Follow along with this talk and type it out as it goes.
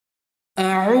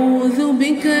أعوذ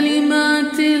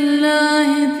بكلمات الله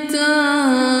التامة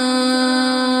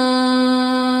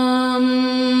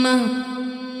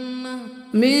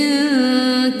من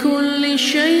كل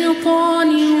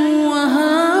شيطان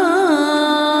وهامة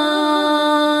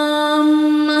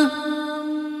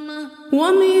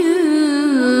ومن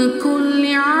كل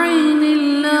عين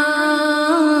لامة.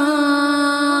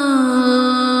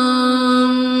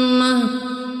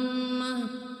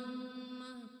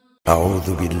 أعوذ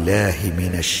بالله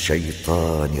من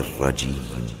الشيطان الرجيم.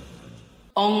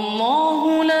 الله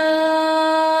لا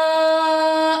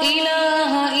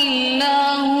إله إلا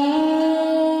هو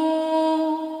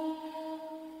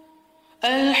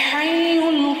الحي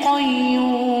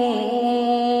القيوم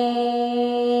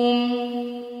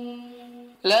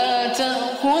لا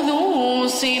تأخذه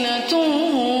سنة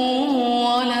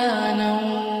ولا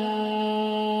نوم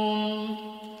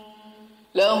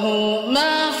له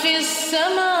ما في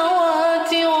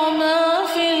السماوات وما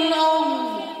في الأرض.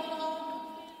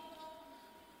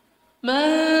 من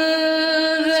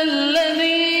ذا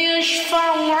الذي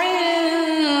يشفع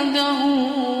عنده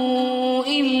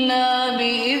إلا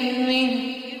بإذنه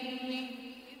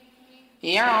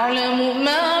يعلم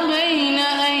ما بين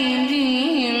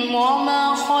أيديهم وما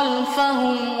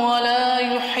خلفهم ولا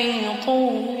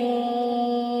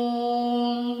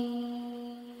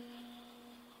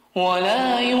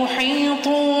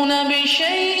يحيطون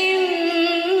بشيء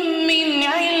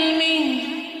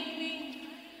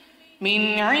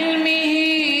من علمه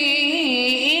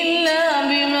إلا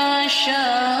بما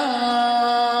شاء.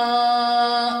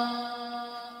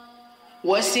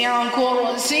 وسع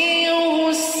كرسيه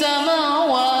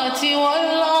السماوات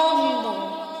والأرض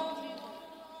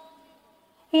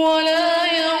ولا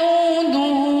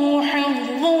يؤوده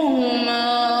حفظهما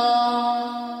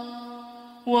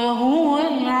وهو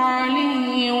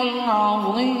العلي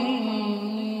العظيم.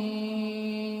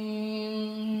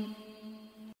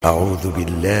 أعوذ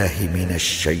بالله من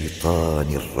الشيطان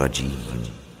الرجيم.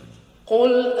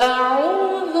 قل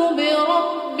أعوذ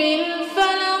برب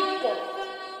الفلق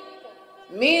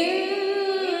من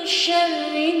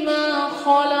شر ما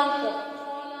خلق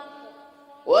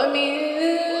ومن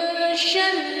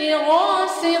شر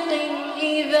غاسق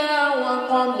إذا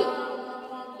وقب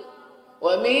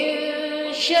ومن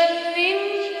شر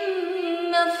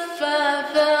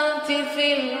النفاثات في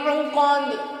العقد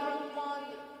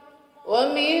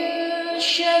ومن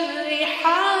شر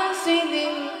حاسد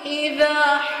إذا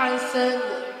حسد.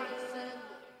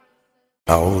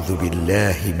 أعوذ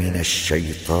بالله من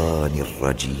الشيطان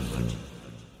الرجيم.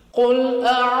 قل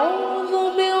أعوذ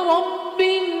برب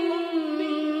الناس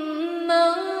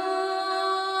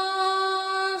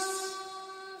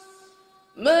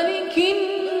ملك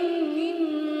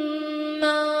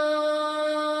الناس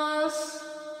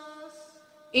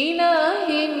إله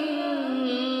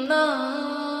الناس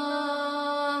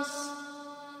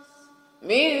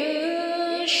من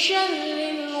شر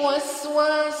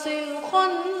الوسواس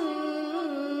الخناس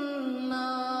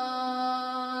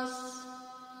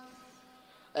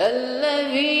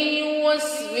الذي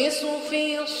يوسوس في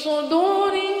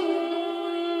صدور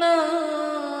الناس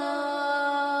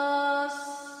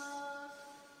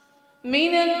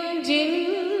من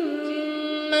الجنة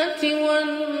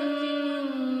والناس.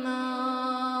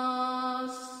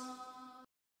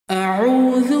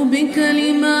 أعوذ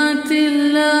بكلمات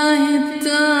الله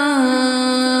التامة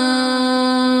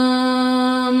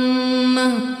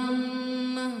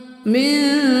من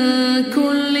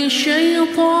كل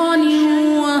شيطان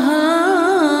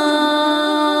وهامة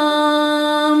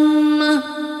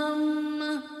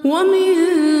ومن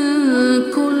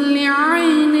كل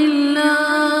عين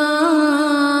لامة.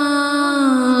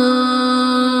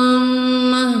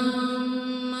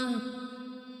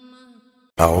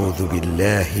 أعوذ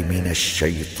بالله من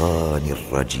الشيطان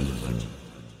الرجيم.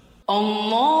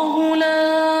 الله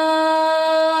لا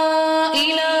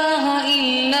إله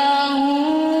إلا هو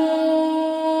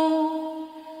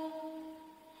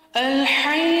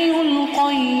الحي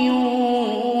القيوم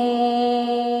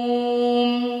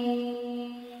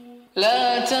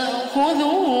لا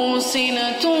تأخذه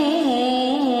سنة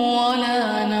ولا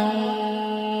نوم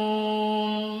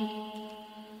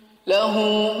له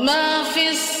ما في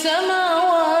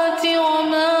السماوات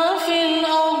وما في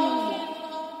الأرض.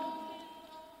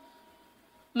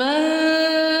 من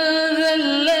ذا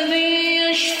الذي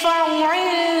يشفع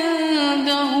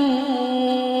عنده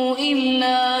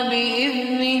إلا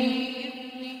بإذنه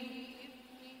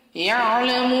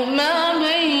يعلم ما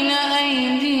بين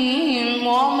أيديهم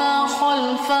وما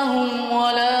خلفهم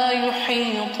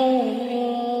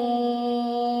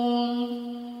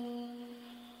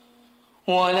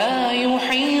ولا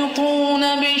يحيطون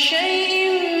بشيء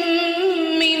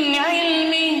من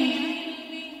علمه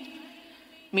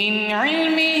من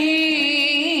علمه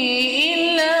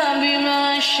إلا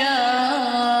بما شاء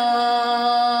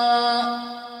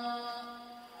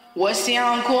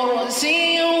وسع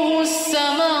كرسيه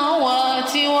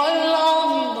السماوات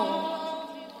والأرض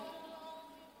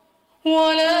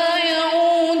ولا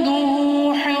يئوده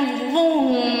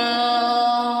حفظهما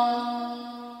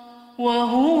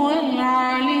وهو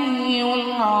العلي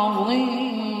العظيم.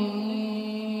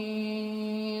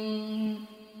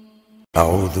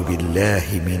 أعوذ بالله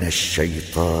من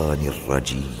الشيطان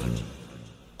الرجيم.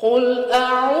 قل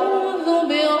أعوذ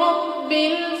برب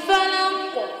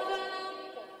الفلق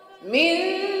من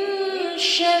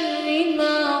شر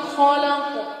ما خلق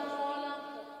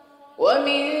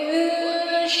ومن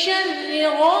شر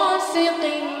غاسق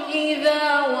إذا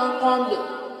وقب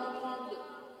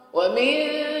ومن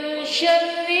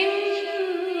شر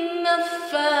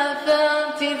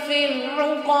النفاثات في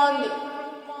العقد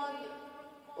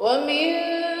ومن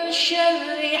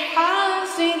شر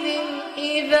حاسد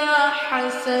إذا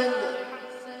حسد.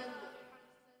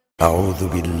 أعوذ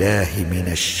بالله من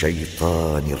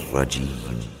الشيطان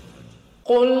الرجيم.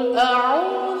 قل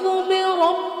أعوذ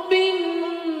برب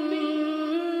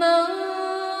الناس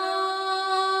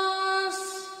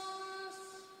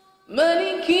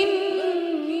ملك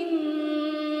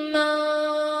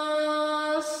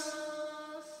الناس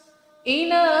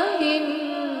إله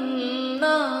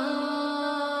الناس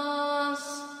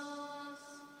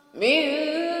من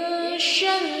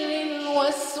شر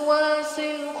الوسواس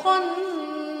الخناس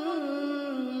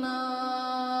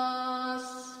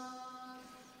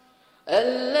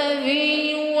الذي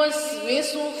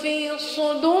يوسوس في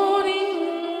صدور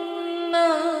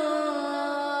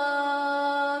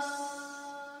الناس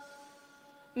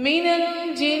من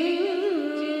الجنة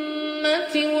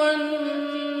والناس.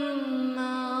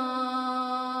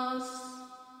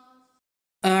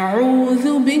 أعوذ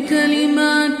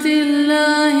بكلمات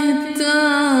الله التامة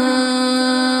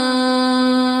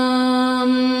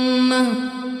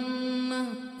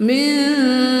من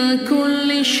كل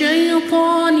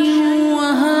شيطان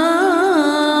وهامة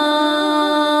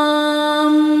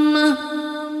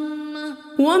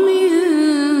ومن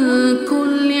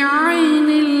كل عين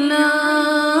لامة.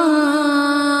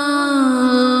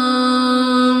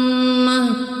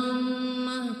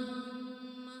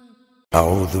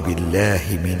 أعوذ بالله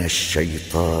من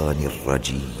الشيطان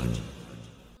الرجيم.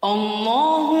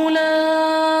 الله لا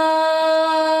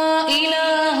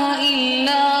إله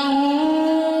إلا هو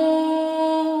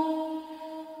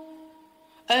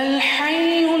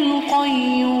الحي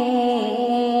القيوم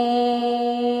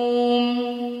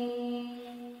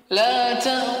لا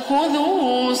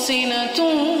تأخذه سنة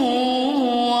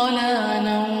ولا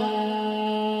نوم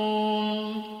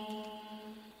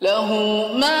له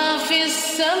ما في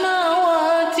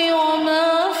السماوات وما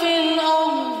في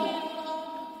الأرض.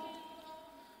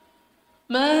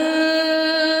 من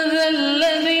ذا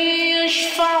الذي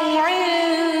يشفع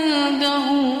عنده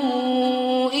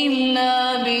إلا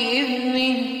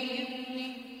بإذنه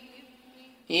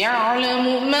يعلم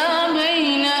ما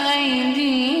بين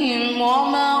أيديهم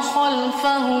وما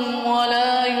خلفهم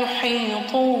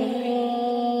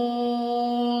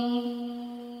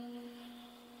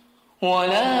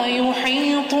ولا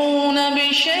يحيطون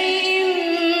بشيء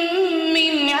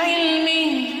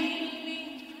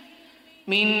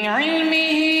من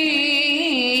علمه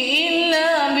إلا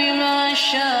بما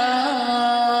شاء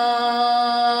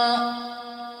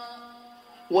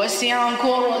وسع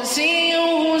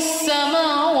كرسيه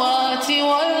السماوات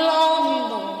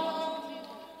والأرض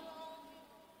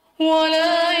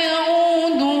ولا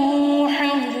يئوده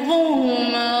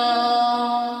حفظهما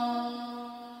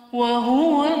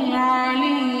وهو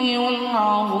العلي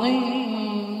العظيم.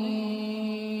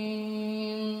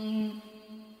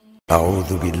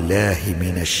 أعوذ بالله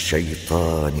من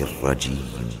الشيطان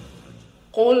الرجيم.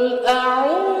 قل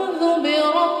أعوذ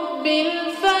برب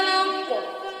الفلق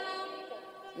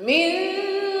من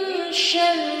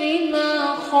شر ما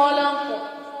خلق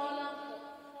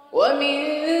ومن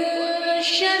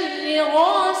شر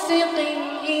غاسق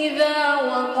إذا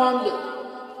وقب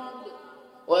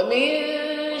ومن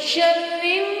شر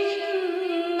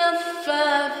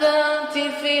النفاثات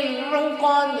في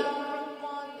العقد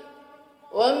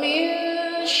ومن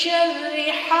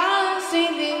شر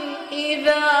حاسد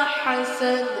إذا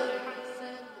حسد.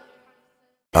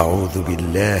 أعوذ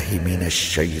بالله من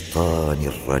الشيطان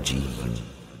الرجيم.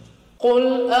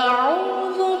 قل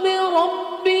أعوذ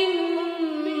برب الناس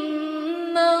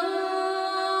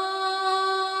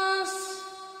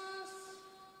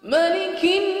ملك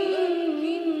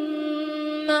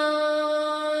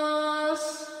الناس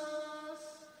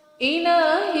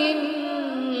إله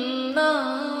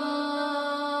الناس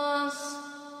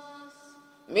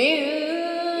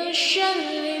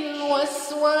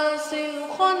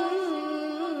الخناس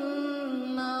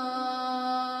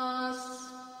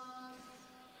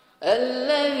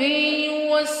الذي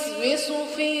يوسوس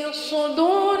في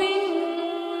صدور الناس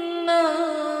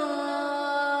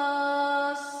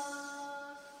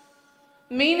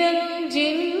من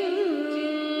الجنة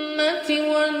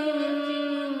والناس.